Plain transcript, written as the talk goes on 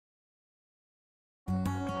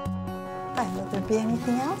Will there be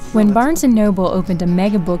anything else? When Barnes & Noble opened a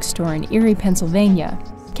mega bookstore in Erie, Pennsylvania,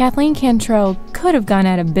 Kathleen Cantrell could have gone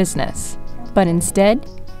out of business, but instead,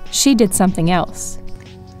 she did something else.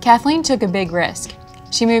 Kathleen took a big risk.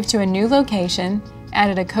 She moved to a new location,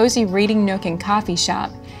 added a cozy reading nook and coffee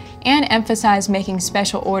shop, and emphasized making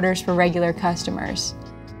special orders for regular customers.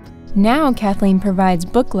 Now Kathleen provides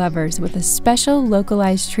book lovers with a special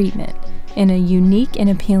localized treatment in a unique and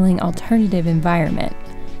appealing alternative environment.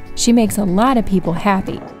 She makes a lot of people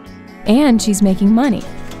happy, and she's making money.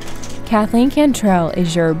 Kathleen Cantrell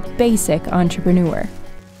is your basic entrepreneur.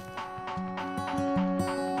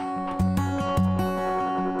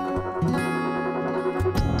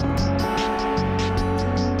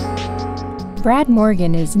 Brad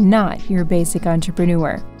Morgan is not your basic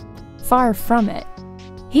entrepreneur. Far from it.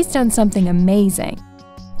 He's done something amazing.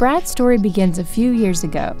 Brad's story begins a few years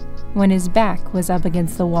ago when his back was up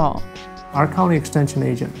against the wall. Our county extension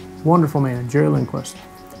agent, wonderful man, Jerry Lindquist,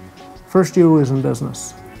 first year he was in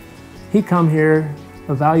business. He come here,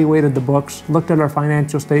 evaluated the books, looked at our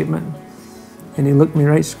financial statement, and he looked me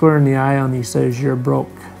right square in the eye and he says, "You're broke.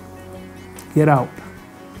 Get out.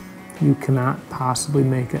 You cannot possibly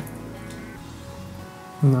make it."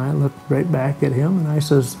 And I looked right back at him and I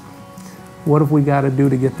says, "What have we got to do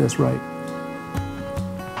to get this right?"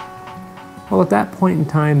 Well, at that point in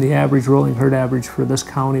time, the average rolling herd average for this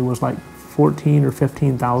county was like 14 or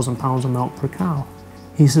 15,000 pounds of milk per cow.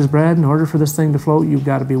 He says, "Brad, in order for this thing to float, you've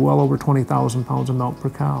got to be well over 20,000 pounds of milk per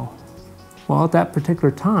cow." Well, at that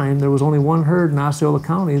particular time, there was only one herd in Osceola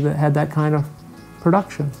County that had that kind of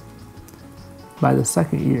production. By the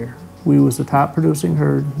second year, we was the top producing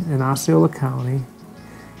herd in Osceola County,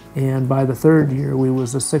 and by the third year, we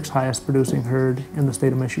was the 6th highest producing herd in the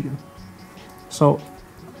state of Michigan. So,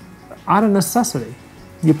 out of necessity,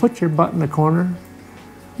 you put your butt in a corner,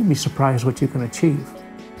 you'd be surprised what you can achieve.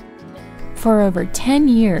 For over 10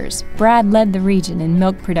 years, Brad led the region in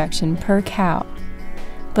milk production per cow.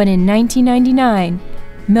 But in 1999,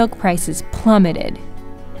 milk prices plummeted.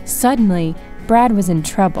 Suddenly, Brad was in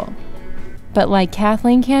trouble. But like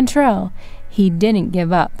Kathleen Cantrell, he didn't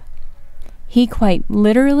give up. He quite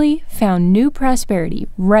literally found new prosperity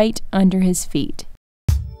right under his feet.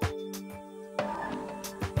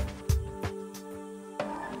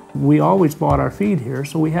 We always bought our feed here,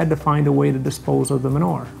 so we had to find a way to dispose of the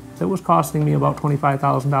manure. It was costing me about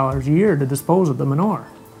 $25,000 a year to dispose of the manure.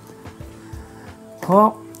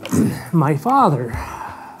 Well, my father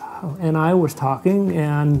and I was talking,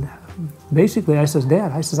 and basically I says,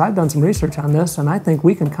 "Dad," I says, "I've done some research on this, and I think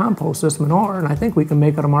we can compost this manure, and I think we can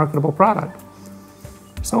make it a marketable product."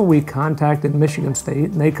 So we contacted Michigan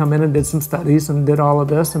State, and they come in and did some studies and did all of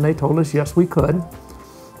this, and they told us, yes, we could,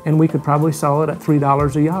 and we could probably sell it at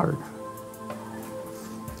 $3 a yard.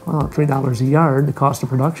 Well, at $3 a yard, the cost of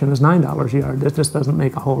production is $9 a yard. This just doesn't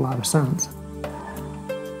make a whole lot of sense.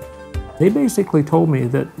 They basically told me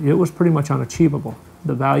that it was pretty much unachievable.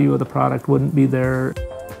 The value of the product wouldn't be there.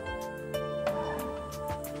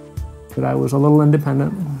 That I was a little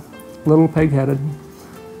independent, a little pig-headed,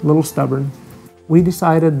 a little stubborn. We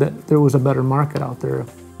decided that there was a better market out there.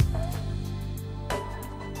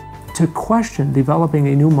 To question developing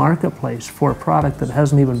a new marketplace for a product that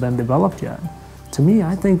hasn't even been developed yet, to me,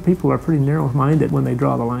 I think people are pretty narrow-minded when they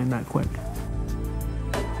draw the line that quick.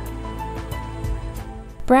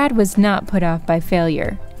 Brad was not put off by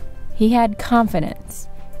failure. He had confidence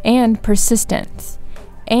and persistence,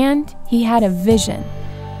 and he had a vision.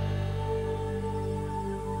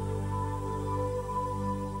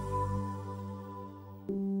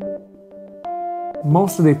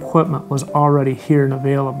 Most of the equipment was already here and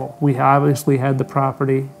available. We obviously had the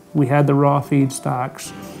property, we had the raw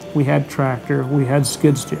feedstocks, we had tractor, we had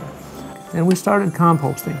skid steer, and we started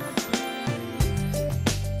composting.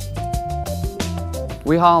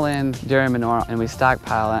 We haul in dairy manure and we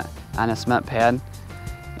stockpile it on a cement pad,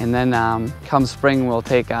 and then come spring we'll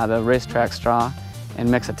take the racetrack straw and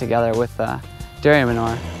mix it together with the dairy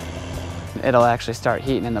manure. It'll actually start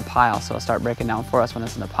heating in the pile, so it'll start breaking down for us when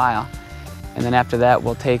it's in the pile. And then after that,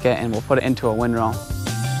 we'll take it and we'll put it into a windrow.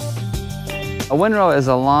 A windrow is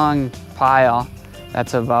a long pile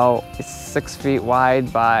that's about 6 feet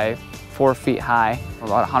wide by 4 feet high,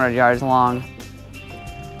 about 100 yards long.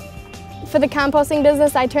 For the composting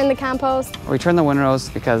business, I turn the compost. We turn the windrows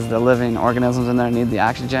because the living organisms in there need the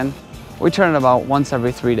oxygen. We turn it about once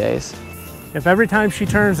every 3 days. If every time she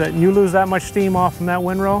turns it and you lose that much steam off from that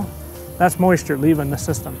windrow, that's moisture leaving the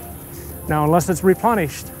system. Now, unless it's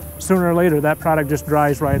replenished, sooner or later that product just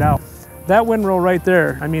dries right out. That windrow right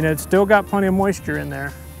there, I mean, it's still got plenty of moisture in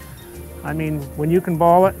there. I mean, when you can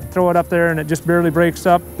ball it, throw it up there and it just barely breaks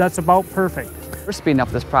up, that's about perfect. We're speeding up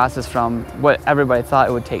this process from what everybody thought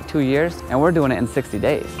it would take 2 years, and we're doing it in 60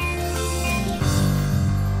 days.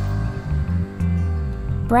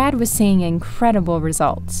 Brad was seeing incredible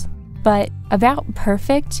results, but about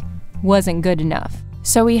perfect wasn't good enough.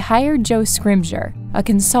 So he hired Joe Scrimger, a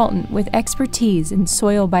consultant with expertise in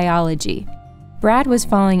soil biology. Brad was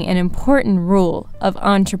following an important rule of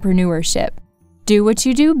entrepreneurship: do what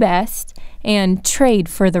you do best and trade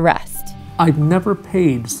for the rest. I've never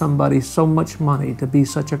paid somebody so much money to be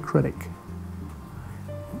such a critic.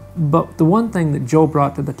 But the one thing that Joe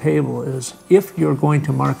brought to the table is, if you're going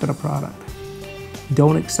to market a product,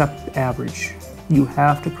 don't accept average. You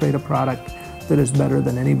have to create a product that is better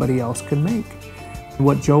than anybody else can make.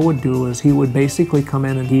 What Joe would do is he would basically come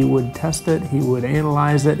in and he would test it, he would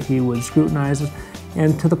analyze it, he would scrutinize it,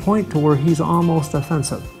 and to the point to where he's almost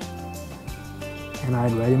offensive. And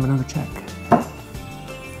I'd write him another check.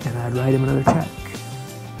 And I'd write him another check.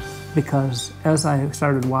 Because as I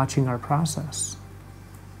started watching our process,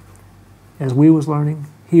 as we was learning,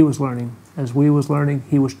 he was learning. As we was learning,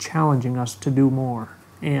 he was challenging us to do more.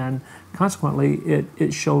 And consequently,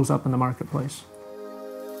 it shows up in the marketplace.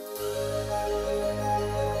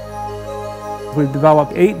 We've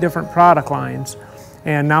developed 8 different product lines,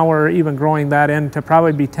 and now we're even growing that into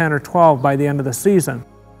probably be 10 or 12 by the end of the season.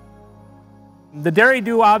 The Dairy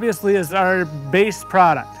Dew obviously is our base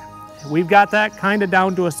product. We've got that kind of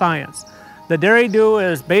down to a science. The Dairy Dew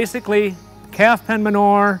is basically calf pen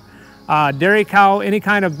manure, dairy cow, any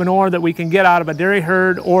kind of manure that we can get out of a dairy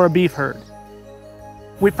herd or a beef herd.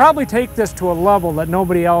 We probably take this to a level that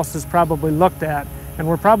nobody else has probably looked at, and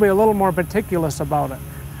we're probably a little more meticulous about it.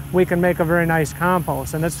 We can make a very nice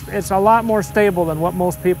compost, and it's a lot more stable than what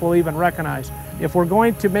most people even recognize. If we're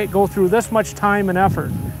going to go through this much time and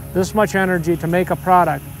effort, this much energy to make a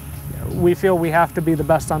product, we feel we have to be the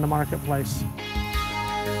best on the marketplace.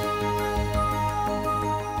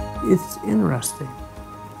 It's interesting.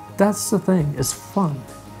 That's the thing, it's fun.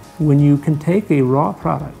 When you can take a raw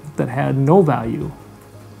product that had no value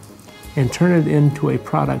and turn it into a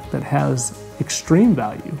product that has extreme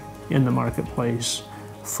value in the marketplace,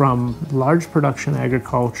 from large production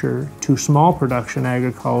agriculture to small production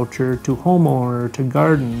agriculture to homeowner to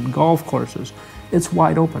garden, golf courses, it's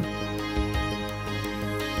wide open.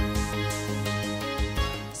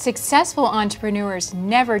 Successful entrepreneurs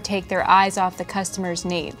never take their eyes off the customer's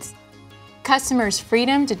needs. Customers'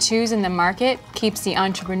 freedom to choose in the market keeps the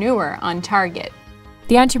entrepreneur on target.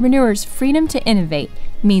 The entrepreneur's freedom to innovate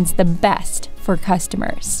means the best for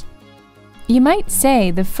customers. You might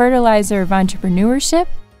say the fertilizer of entrepreneurship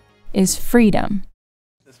is freedom.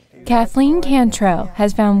 Kathleen Cantrell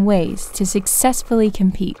has found ways to successfully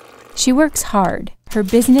compete. She works hard, her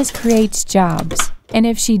business creates jobs, and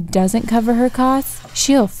if she doesn't cover her costs,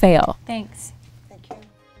 she'll fail. Thanks. Thank you.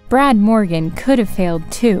 Brad Morgan could have failed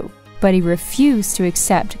too, but he refused to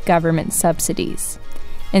accept government subsidies.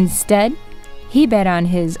 Instead, he bet on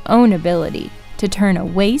his own ability to turn a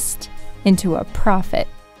waste into a profit.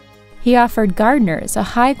 He offered gardeners a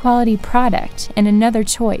high-quality product and another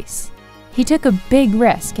choice. He took a big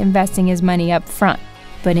risk investing his money up front,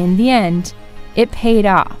 but in the end, it paid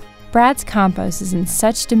off. Brad's compost is in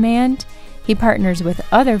such demand, he partners with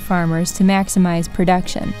other farmers to maximize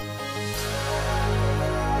production.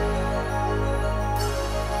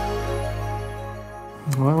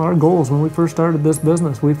 Well, our goals when we first started this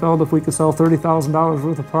business, we felt if we could sell $30,000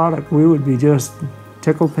 worth of product, we would be just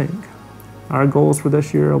tickled pink. Our goals for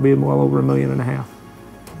this year will be well over $1.5 million.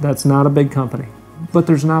 That's not a big company, but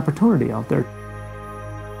there's an opportunity out there.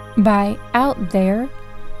 By out there,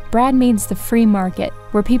 Brad means the free market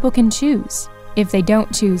where people can choose. If they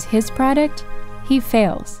don't choose his product, he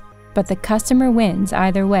fails, but the customer wins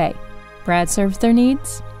either way. Brad serves their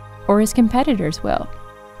needs, or his competitors will.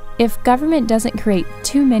 If government doesn't create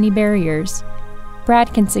too many barriers,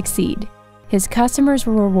 Brad can succeed. His customers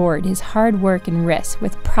will reward his hard work and risk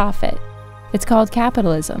with profit. It's called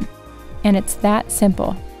capitalism, and it's that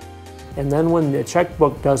simple. And then when the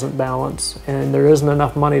checkbook doesn't balance and there isn't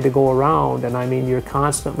enough money to go around, and I mean you're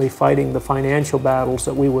constantly fighting the financial battles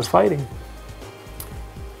that we was fighting,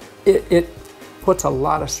 it puts a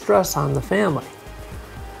lot of stress on the family.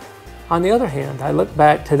 On the other hand, I look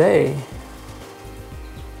back today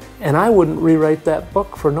and I wouldn't rewrite that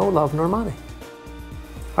book for no love nor money.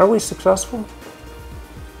 Are we successful?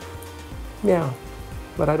 Yeah,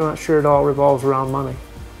 but I'm not sure it all revolves around money.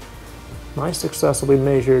 My success will be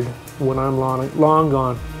measured when I'm long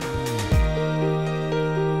gone.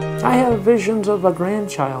 I have visions of a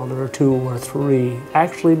grandchild or 2 or 3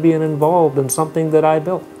 actually being involved in something that I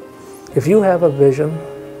built. If you have a vision,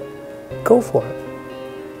 go for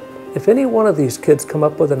it. If any one of these kids come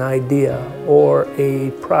up with an idea or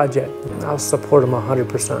a project, I'll support them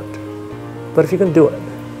 100%. But if you can do it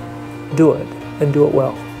and do it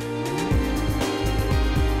well.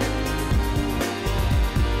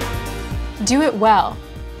 Do it well.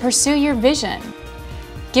 Pursue your vision.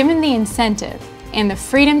 Given the incentive and the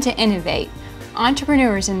freedom to innovate,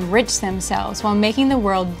 entrepreneurs enrich themselves while making the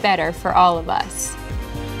world better for all of us.